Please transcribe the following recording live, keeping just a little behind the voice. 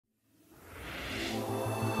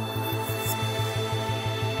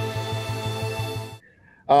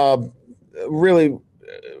Uh, really,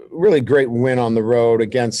 really great win on the road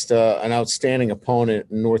against an outstanding opponent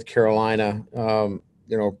in North Carolina.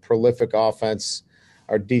 Prolific offense.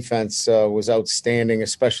 Our defense was outstanding,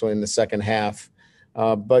 especially in the second half.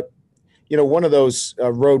 But one of those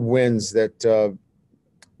road wins that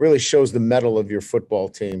really shows the mettle of your football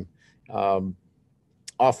team. Um,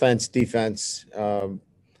 Offense, defense,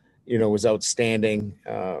 was outstanding.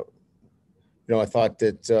 I thought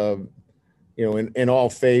that in all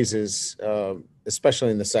phases,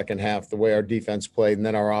 especially in the second half, the way our defense played and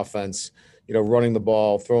then our offense, running the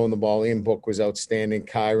ball, throwing the ball. Ian Book was outstanding.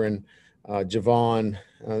 Kyron, Javon,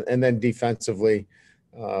 and then defensively,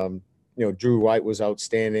 Drew White was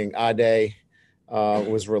outstanding. Ade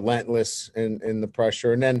was relentless in the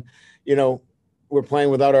pressure. And then, we're playing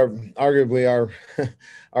without arguably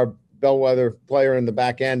our bellwether player in the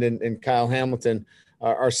back end and Kyle Hamilton.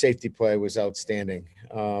 Our safety play was outstanding.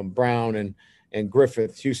 Brown and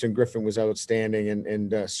Griffith, Houston Griffin was outstanding,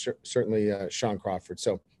 and certainly Sean Crawford.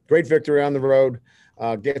 So great victory on the road,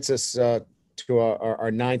 gets us to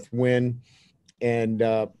our ninth win, and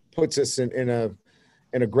puts us in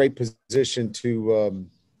a great position to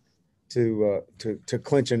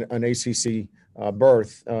clinch an ACC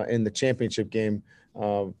berth in the championship game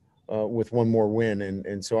with one more win,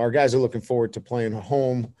 and so our guys are looking forward to playing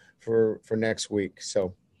home for next week.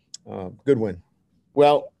 So good win.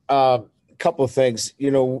 Well, a couple of things.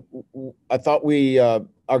 I thought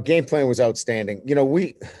our game plan was outstanding.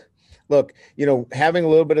 Having a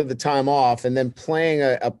little bit of the time off and then playing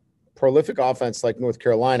a prolific offense like North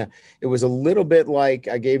Carolina, it was a little bit like,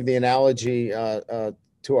 I gave the analogy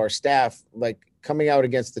to our staff, like coming out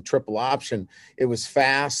against the triple option. It was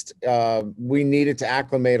fast. We needed to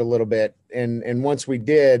acclimate a little bit. And once we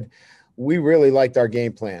did, we really liked our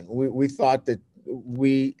game plan. We thought that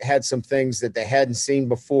we had some things that they hadn't seen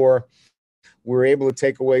before. We were able to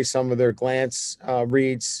take away some of their glance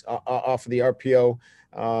reads off of the RPO,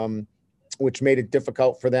 which made it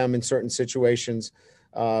difficult for them in certain situations.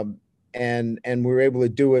 And we were able to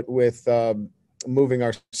do it with moving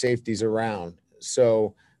our safeties around.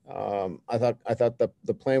 So I thought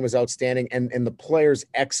the plan was outstanding, and the players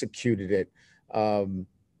executed it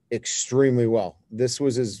extremely well. This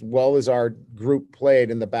was as well as our group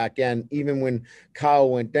played in the back end. Even when Kyle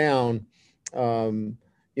went down,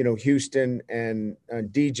 Houston and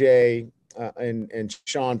DJ and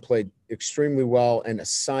Sean played extremely well and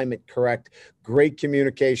assignment correct. Great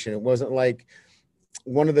communication. It wasn't like,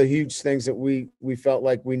 one of the huge things that we felt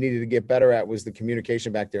like we needed to get better at was the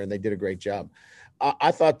communication back there, and they did a great job.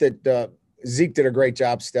 I thought that Zeke did a great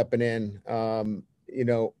job stepping in.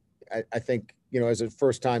 I think, as a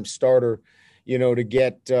first-time starter, to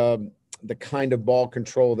get the kind of ball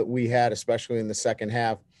control that we had, especially in the second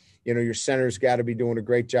half. Your center's got to be doing a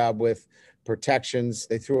great job with protections.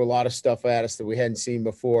 They threw a lot of stuff at us that we hadn't seen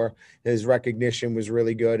before. His recognition was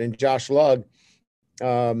really good. And Josh Lugg,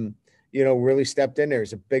 really stepped in there.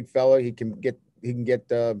 He's a big fella. He can get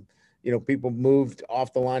people moved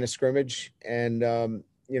off the line of scrimmage. And,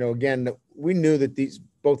 again, we knew that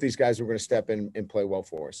both these guys were going to step in and play well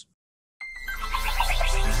for us.